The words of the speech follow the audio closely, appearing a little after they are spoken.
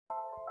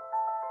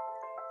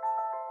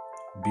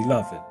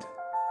Beloved,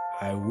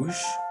 I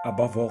wish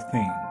above all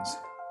things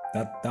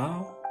that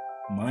thou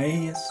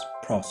mayest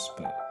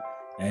prosper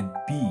and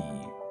be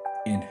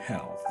in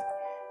health,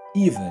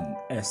 even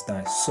as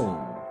thy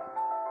soul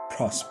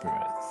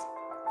prospereth.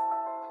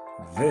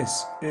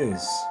 This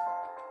is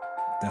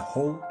the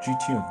whole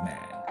duty of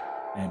man,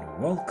 and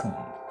welcome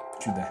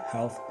to the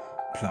Health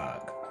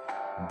Plug,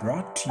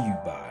 brought to you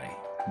by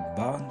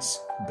Barnes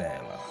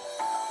Bella.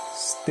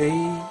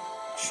 Stay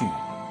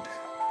tuned.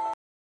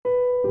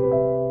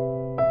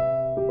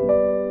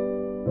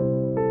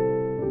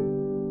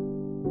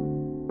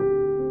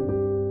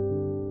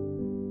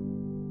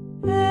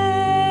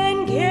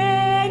 And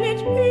can it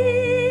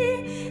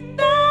be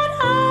that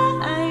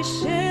I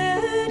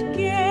should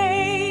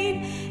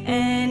gain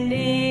an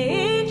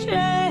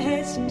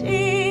interest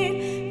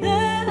in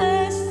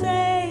the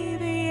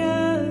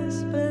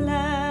Savior's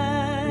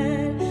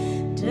blood?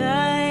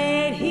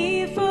 Died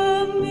he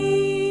for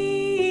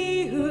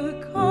me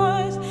who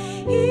caused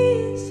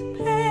his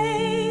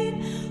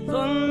pain,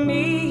 for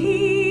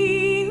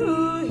me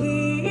who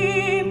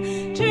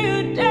him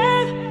to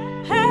death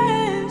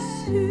has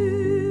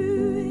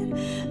sued?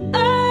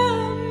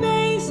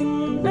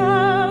 Amazing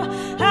love,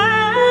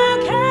 how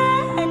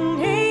can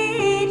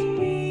it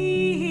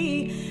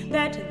be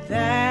that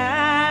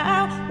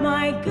thou,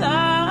 my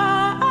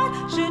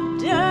God, should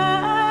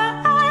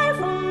die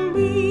for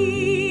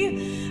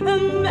me?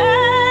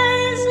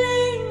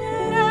 Amazing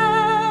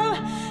love,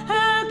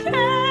 how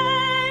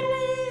can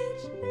it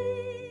be?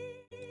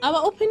 Our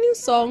opening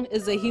song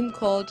is a hymn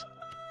called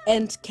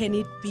And Can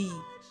It Be?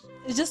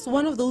 It's just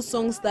one of those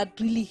songs that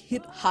really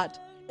hit hard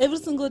every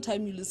single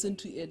time you listen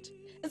to it.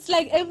 It's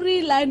like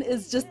every line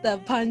is just a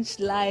punch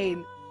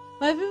line.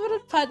 My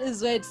favorite part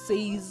is where it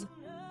says,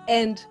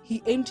 and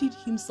he emptied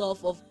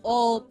himself of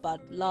all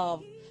but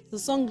love. The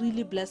song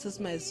really blesses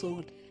my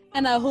soul,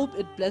 and I hope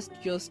it blessed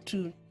yours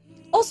too.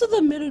 Also,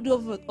 the melody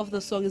of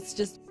the song is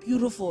just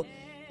beautiful.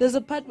 There's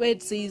a part where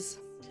it says,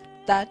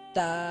 da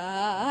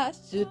da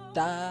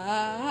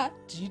da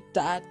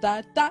da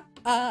da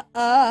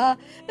da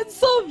It's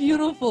so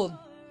beautiful.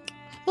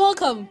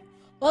 Welcome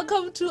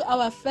to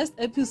our first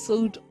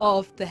episode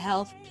of the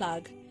Health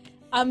Plug.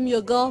 I'm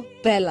your girl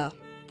Bella,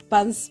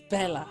 Bans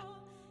Bella.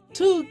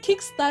 To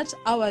kickstart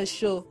our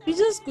show, we're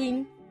just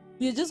going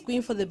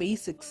for the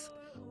basics.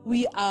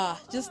 We are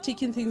just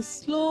taking things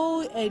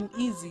slow and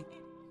easy.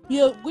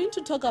 We are going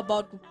to talk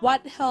about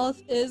what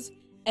health is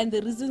and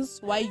the reasons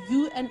why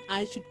you and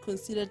I should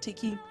consider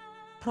taking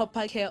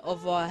proper care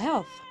of our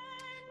health.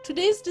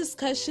 Today's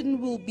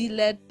discussion will be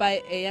led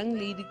by a young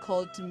lady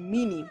called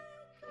Minnie.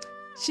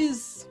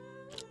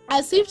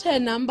 I saved her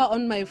number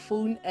on my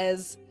phone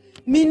as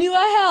Minnie wa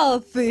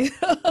healthy.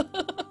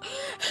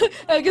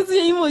 I can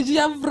see emoji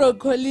of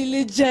broccoli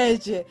le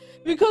jeje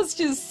because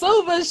she's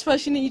so much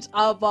passionate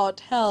about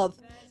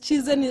health.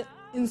 She's an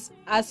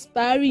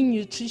aspiring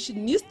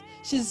nutritionist.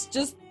 She's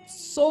just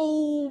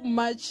so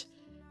much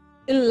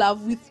in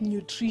love with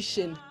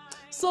nutrition.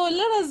 So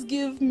let us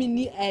give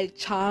Minnie a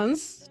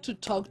chance to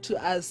talk to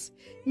us.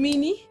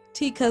 Minnie,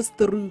 take us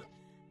through.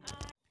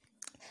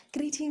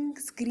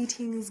 Greetings,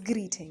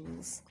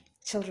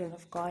 children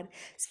of God.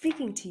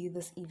 Speaking to you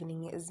this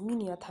evening is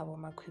Minia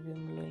Tawamakwibi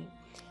Mlui.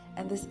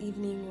 And this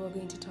evening we're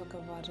going to talk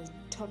about a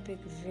topic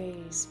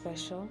very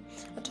special,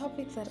 a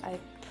topic that I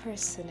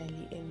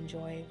personally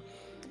enjoy,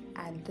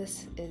 and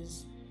this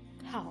is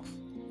health.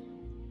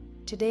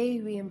 Today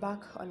we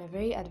embark on a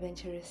very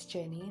adventurous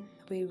journey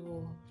where we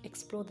will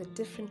explore the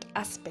different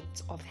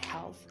aspects of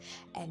health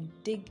and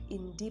dig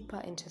in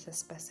deeper into the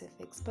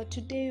specifics. But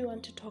today we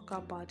want to talk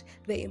about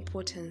the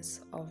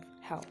importance of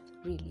health,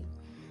 really.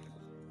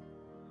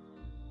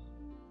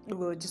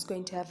 We're just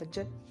going to have a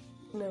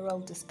general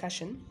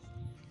discussion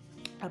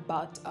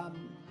about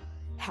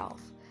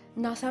health.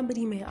 Now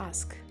somebody may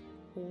ask,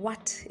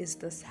 what is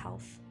this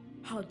health?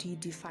 How do you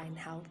define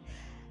health?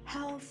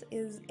 Health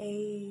is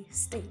a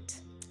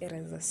state. It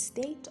is a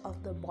state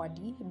of the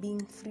body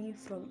being free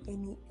from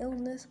any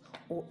illness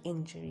or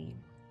injury.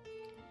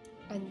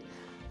 And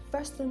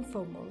first and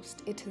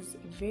foremost, it is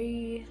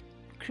very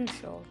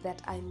crucial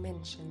that I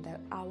mention that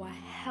our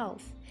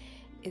health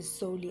is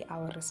solely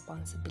our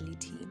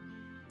responsibility.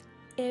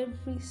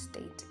 Every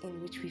state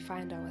in which we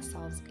find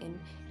ourselves in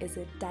is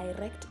a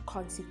direct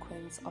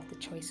consequence of the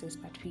choices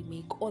that we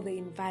make or the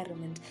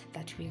environment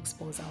that we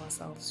expose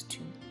ourselves to.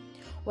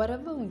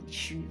 Whatever we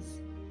choose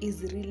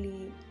is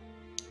really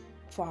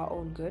for our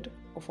own good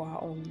or for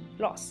our own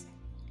loss.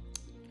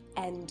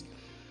 And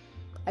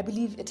I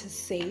believe it is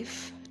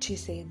safe to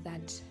say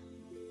that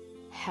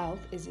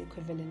health is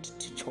equivalent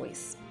to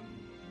choice.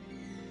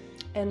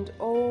 And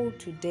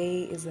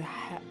today is a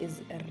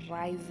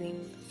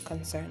rising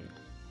concern.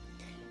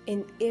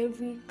 In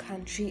every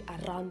country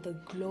around the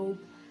globe,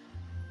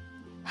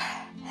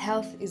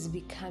 health is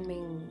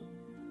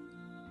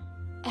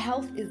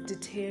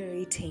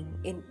deteriorating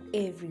in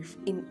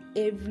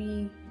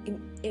every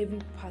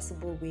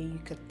possible way you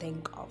could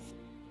think of.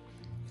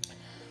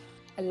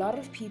 A lot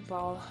of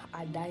people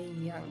are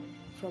dying young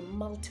from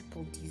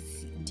multiple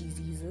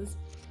diseases,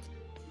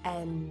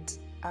 and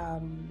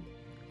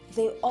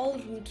they all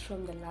root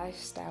from the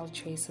lifestyle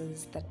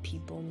choices that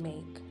people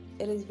make.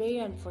 It is very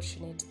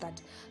unfortunate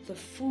that the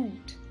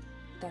food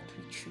that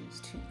we choose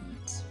to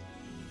eat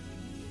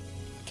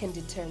can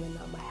determine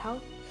our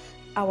health.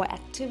 Our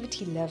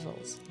activity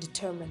levels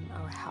determine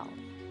our health.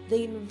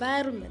 The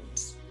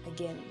environment,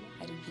 again,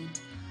 I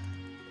repeat,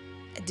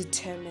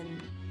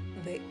 determine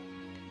the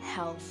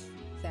health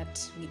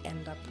that we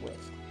end up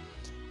with.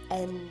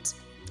 And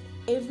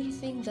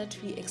everything that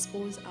we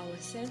expose our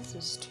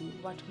senses to,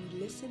 what we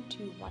listen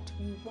to, what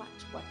we watch,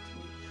 what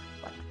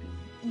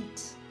we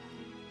eat,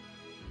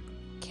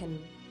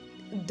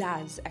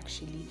 does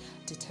actually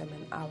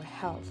determine our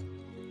health.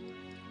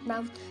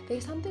 Now,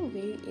 there's something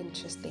very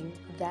interesting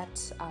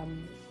that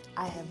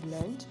I have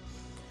learned.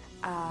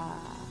 I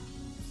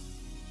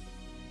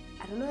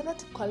don't know whether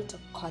to call it a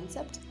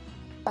concept,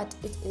 but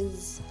it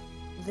is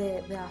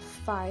there are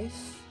 5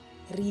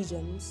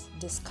 regions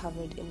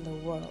discovered in the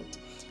world,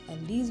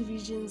 and these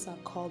regions are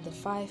called the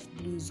 5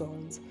 blue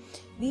zones.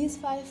 These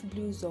 5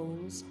 blue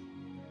zones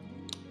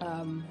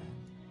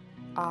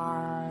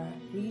are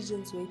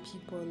regions where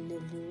people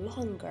live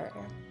longer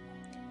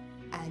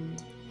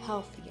and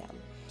healthier.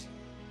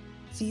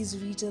 These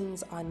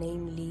regions are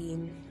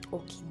namely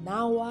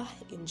Okinawa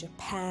in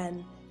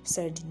Japan,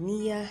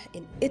 Sardinia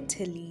in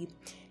Italy,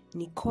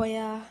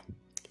 Nicoya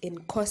in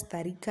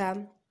Costa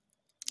Rica,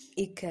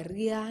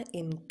 Icaria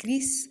in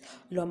Greece,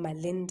 Loma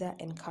Linda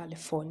in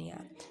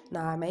California.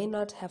 Now, I may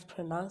not have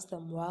pronounced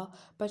them well,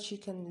 but you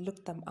can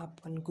look them up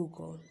on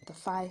Google, the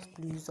 5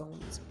 blue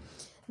zones.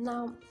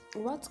 Now,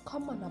 what's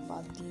common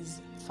about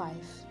these 5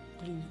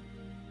 blue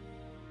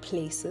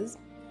places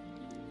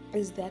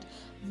is that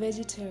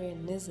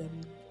vegetarianism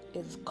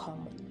is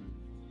common.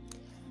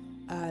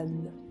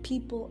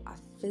 People are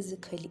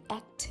physically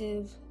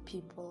active,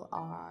 people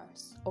are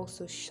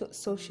also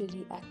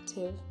socially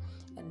active,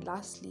 and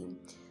lastly,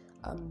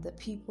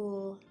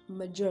 the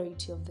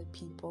majority of the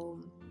people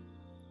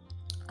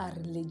are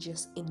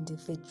religious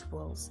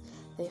individuals.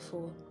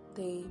 Therefore,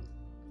 they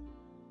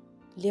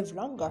live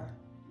longer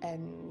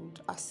and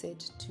are said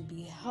to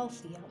be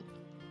healthier.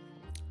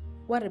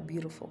 What a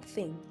beautiful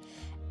thing.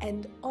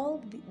 And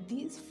all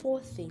these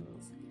 4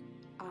 things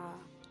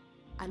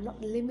are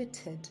not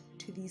limited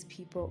to these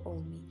people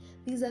only.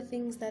 These are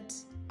things that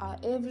are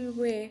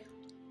everywhere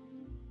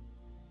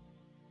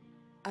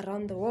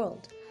around the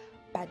world,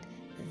 but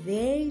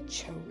they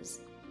choose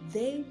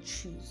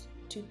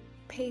to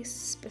pay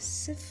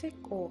specific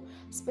or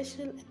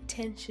special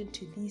attention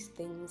to these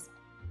things,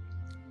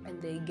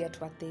 and they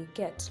get what they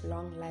get: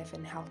 long life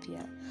and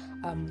healthier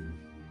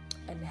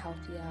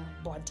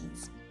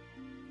bodies.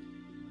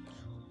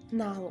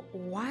 Now,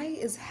 why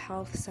is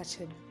health such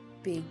a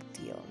big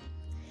deal?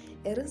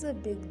 It is a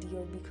big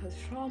deal because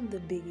from the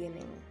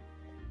beginning,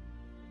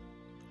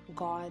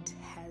 God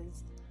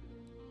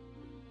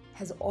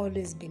has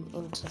always been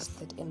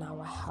interested in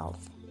our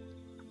health.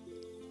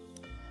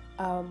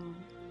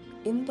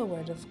 In the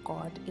Word of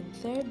God, in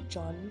 3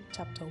 John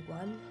chapter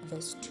 1,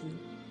 verse 2,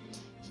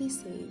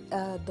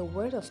 the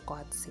Word of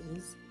God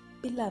says,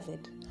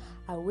 "Beloved,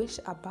 I wish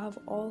above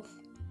all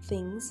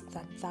things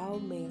that thou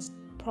mayest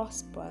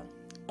prosper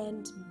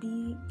and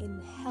be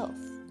in health,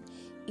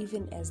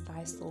 even as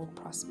thy soul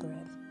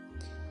prospereth."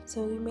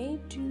 So we may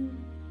do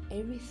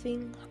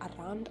everything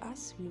around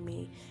us, we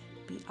may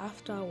be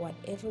after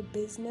whatever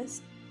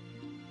business,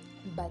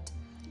 but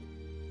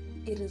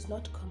it is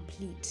not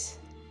complete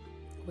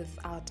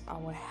without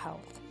our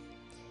health.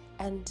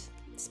 And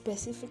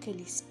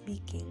specifically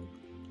speaking,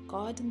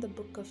 God in the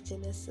book of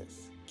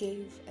Genesis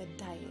gave a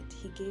diet,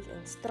 he gave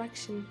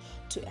instruction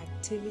to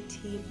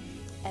activity,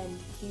 and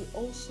he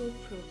also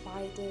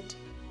provided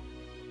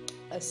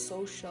a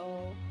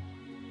social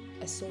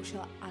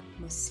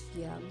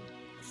atmosphere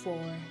for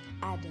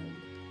Adam,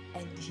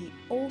 and he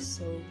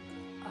also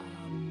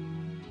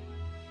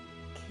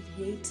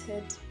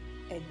created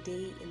a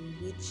day in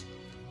which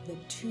the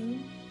two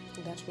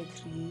that were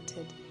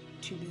created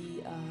to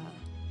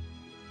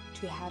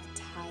have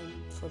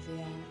time for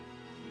their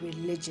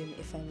religion,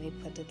 if I may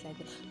put it like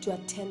that, to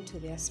attend to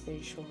their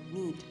spiritual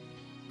need.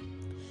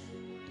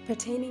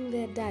 Pertaining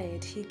their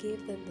diet, he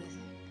gave them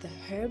the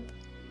herb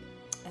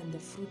and the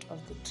fruit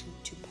of the tree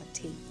to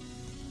partake.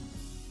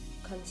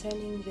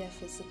 Concerning their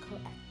physical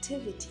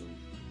activity,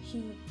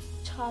 he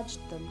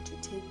charged them to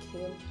take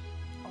care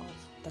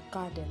of the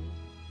garden.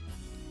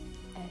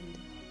 And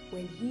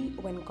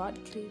when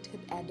God created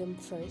Adam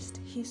first,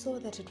 he saw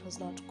that it was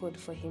not good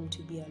for him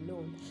to be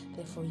alone.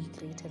 Therefore, he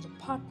created a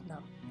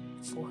partner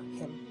for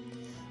him.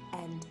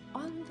 And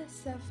on the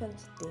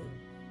 7th day,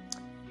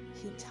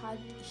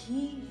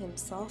 he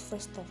himself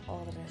first of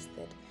all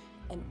rested,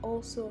 and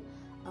also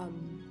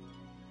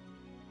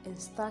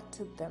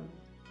instructed them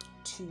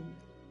to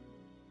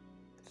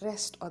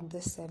rest on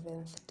the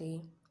 7th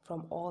day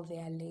from all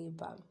their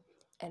labor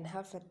and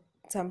have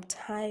some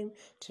time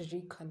to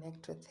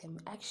reconnect with him.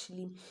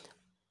 Actually,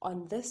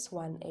 on this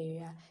one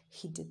area,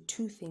 he did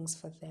 2 things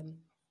for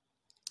them.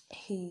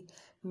 He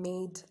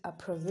made a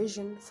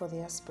provision for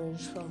their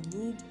spiritual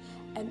need,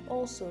 and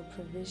also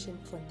provision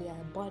for their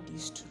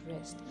bodies to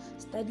rest.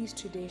 Studies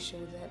today show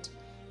that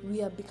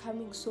we are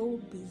becoming so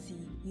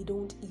busy we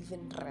don't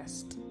even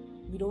rest.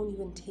 We don't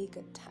even take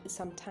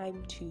some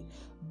time to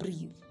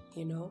breathe,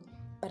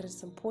 But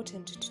it's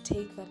important to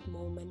take that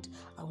moment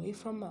away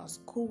from our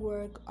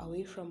schoolwork,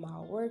 away from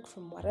our work,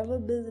 from whatever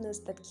business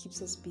that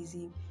keeps us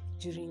busy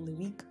during the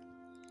week,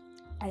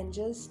 and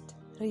just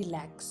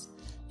relax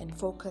and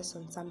focus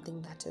on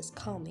something that is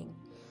calming.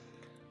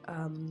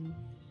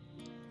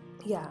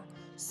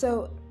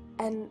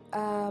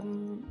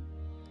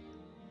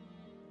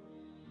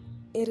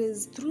 It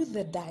is through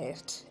the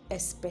diet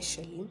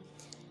especially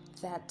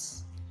that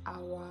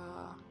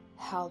our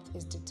health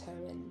is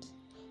determined.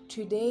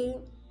 Today,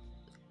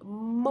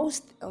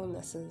 most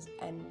illnesses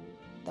and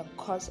the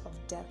cause of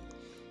death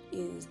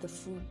is the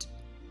food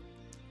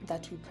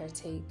that we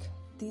partake.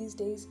 These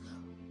days,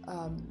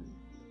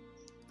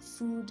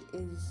 food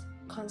is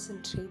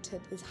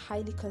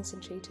highly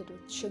concentrated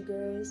with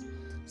sugars,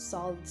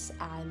 salts,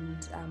 and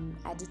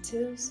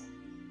additives.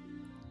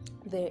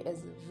 There is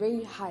a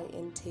very high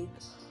intake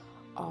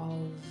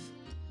of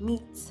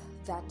meats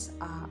that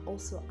are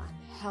also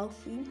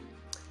unhealthy,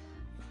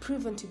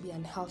 proven to be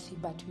unhealthy,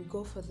 but we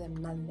go for them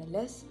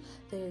nonetheless.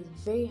 There is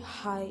very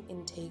high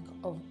intake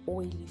of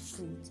oily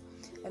foods,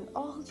 and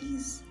all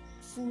these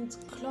foods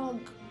clog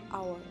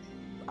our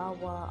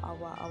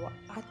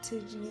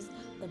arteries.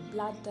 The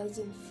blood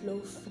doesn't flow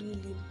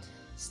freely,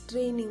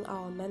 straining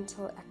our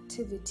mental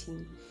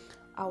activity.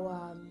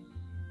 Our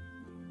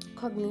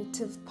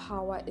cognitive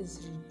power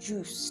is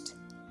reduced,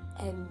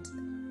 and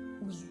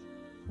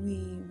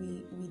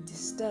we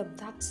disturb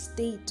that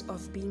state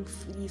of being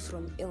free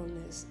from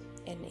illness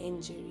and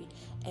injury,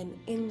 and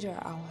injure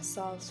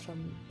ourselves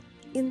from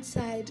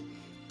inside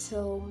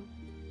till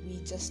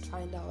we just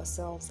find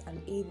ourselves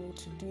unable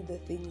to do the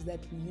things that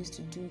we used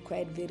to do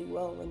quite very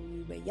well when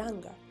we were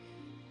younger.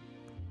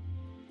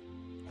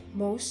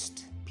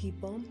 Most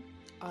people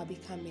are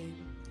becoming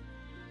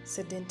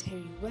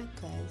sedentary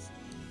workers.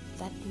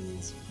 That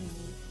means we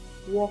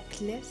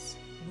walk less,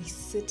 we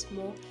sit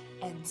more,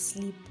 and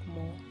sleep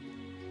more.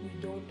 We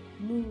don't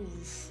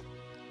move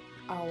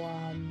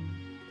our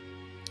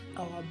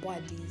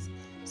bodies,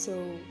 so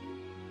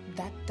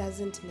that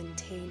doesn't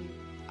maintain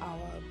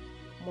our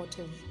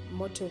motor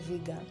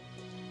vigor,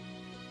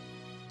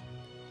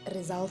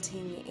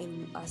 resulting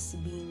in us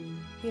being,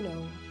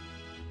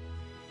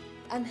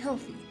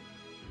 unhealthy.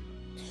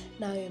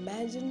 Now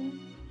imagine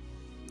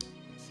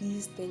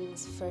these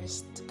things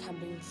first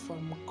coming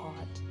from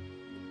God.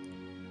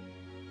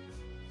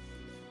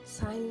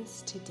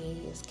 Science today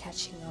is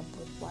catching up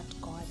with what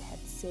God had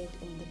said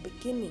in the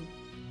beginning.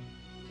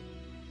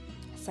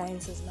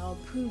 Science is now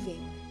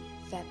proving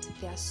that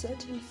there are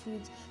certain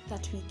foods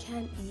that we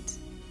can eat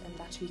and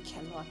that we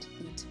cannot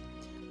eat.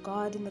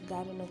 God in the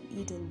Garden of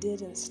Eden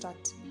did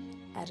instruct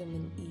Adam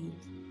and Eve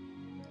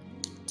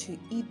to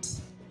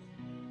eat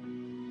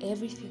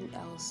everything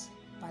else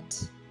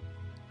but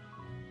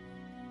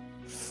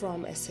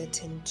from a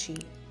certain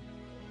tree.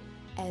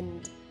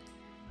 And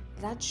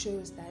that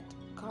shows that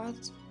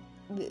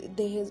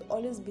there has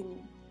always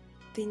been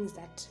things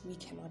that we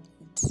cannot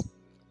eat.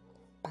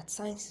 But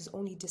science is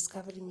only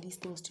discovering these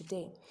things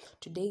today.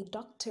 Today,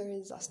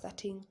 doctors are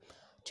starting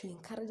to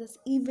encourage us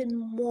even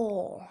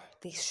more.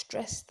 They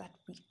stress that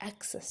we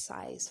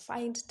exercise,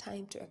 find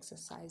time to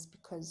exercise,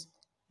 because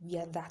we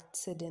are that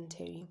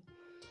sedentary.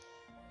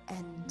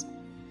 And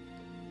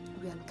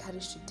we are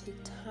encouraged to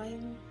take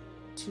time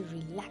to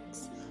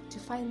relax, to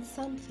find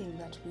something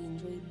that we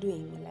enjoy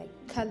doing, like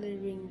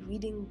coloring,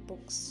 reading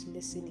books,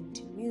 listening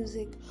to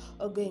music,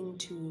 or going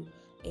to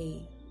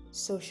a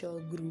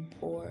social group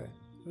or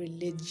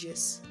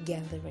religious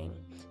gathering,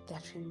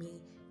 that we may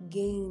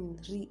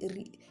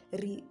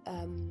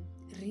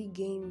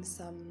regain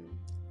some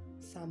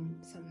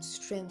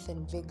strength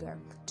and vigor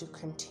to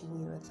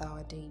continue with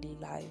our daily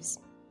lives.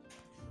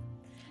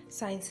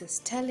 Science is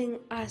telling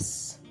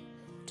us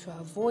to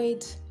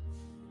avoid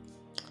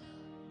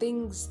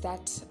things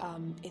that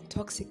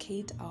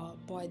intoxicate our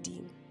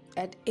body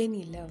at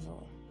any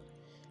level.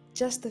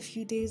 Just a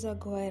few days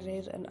ago, I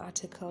read an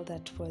article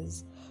that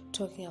was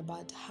talking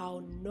about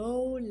how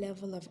no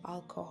level of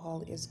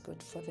alcohol is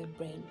good for the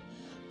brain.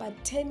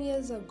 But 10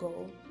 years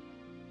ago,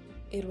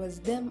 it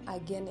was them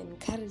again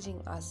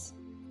encouraging us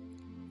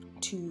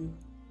to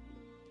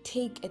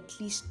take at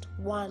least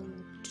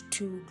 1 to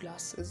 2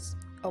 glasses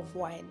of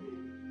wine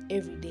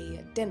every day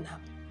at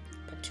dinner.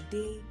 But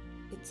today,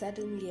 it's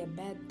suddenly a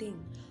bad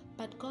thing.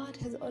 But God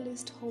has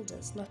always told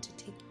us not to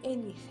take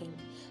anything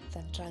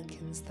that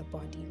drunkens the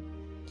body.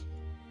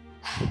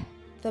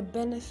 The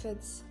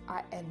benefits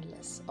are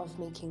endless of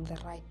making the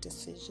right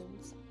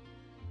decisions.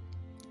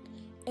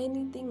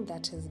 Anything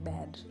that is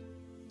bad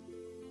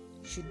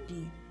should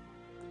be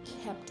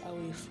kept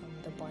away from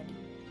the body.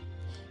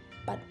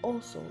 But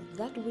also,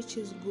 that which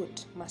is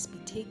good must be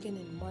taken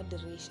in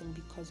moderation,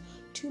 because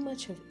too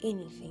much of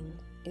anything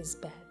is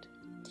bad.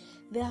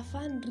 There are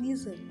fun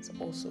reasons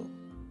also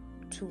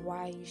to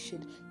why you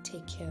should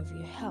take care of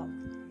your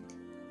health.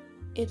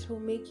 It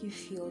will make you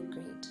feel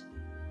great.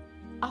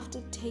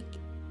 After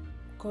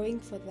going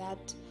for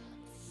that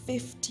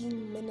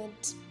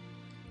 15-minute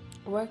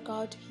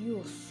workout,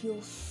 you'll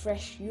feel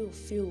fresh, you'll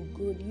feel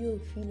good, you'll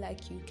feel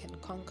like you can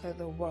conquer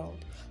the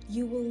world.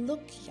 You will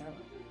look young,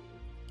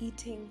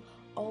 eating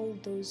all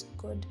those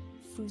good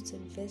fruits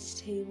and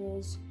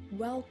vegetables,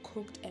 well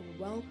cooked and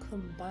well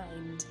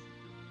combined,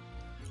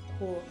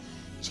 will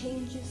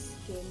change your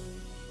skin,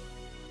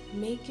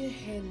 make your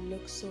hair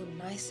look so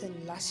nice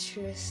and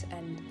lustrous,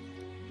 and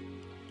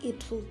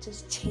it will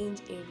just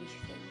change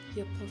everything.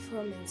 Your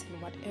performance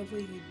in whatever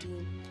you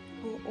do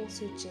will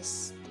also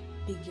just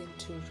begin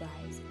to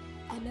rise,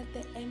 and at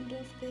the end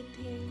of the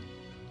day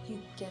you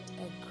get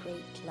a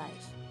great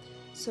life.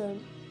 So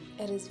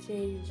it is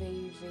very,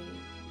 very,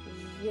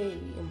 very, very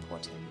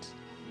important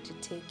to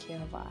take care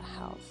of our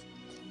health.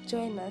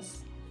 Join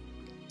us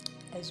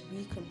as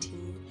we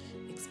continue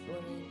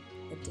exploring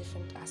the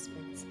different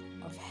aspects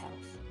of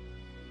health.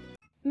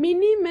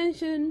 Minnie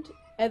mentioned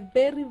a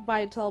very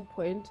vital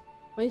point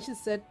when she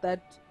said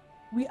that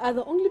we are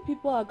the only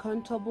people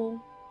accountable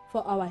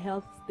for our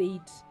health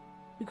state,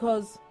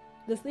 because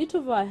the state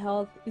of our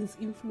health is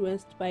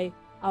influenced by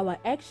our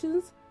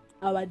actions,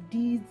 our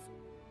deeds,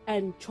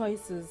 and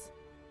choices.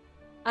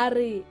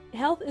 Our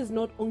health is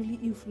not only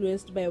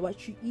influenced by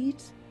what you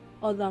eat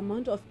or the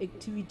amount of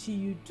activity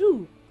you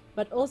do,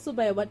 but also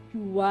by what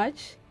you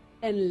watch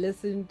and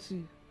listen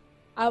to.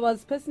 I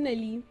was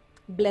personally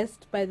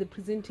blessed by the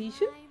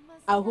presentation.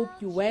 I hope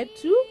you were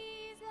too.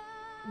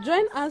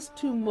 Join us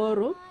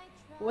tomorrow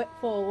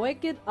for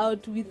Work It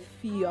Out with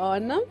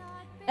Fiona,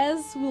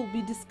 as we'll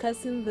be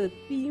discussing the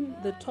theme,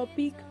 the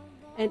topic,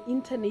 and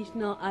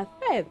international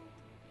affairs.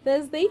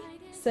 Thursday,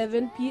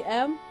 7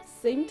 p.m.,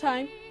 same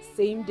time,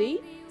 same day,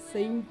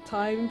 same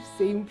time,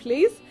 same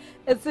place.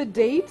 It's a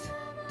date.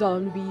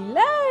 Don't be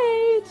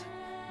late.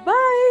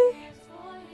 Bye.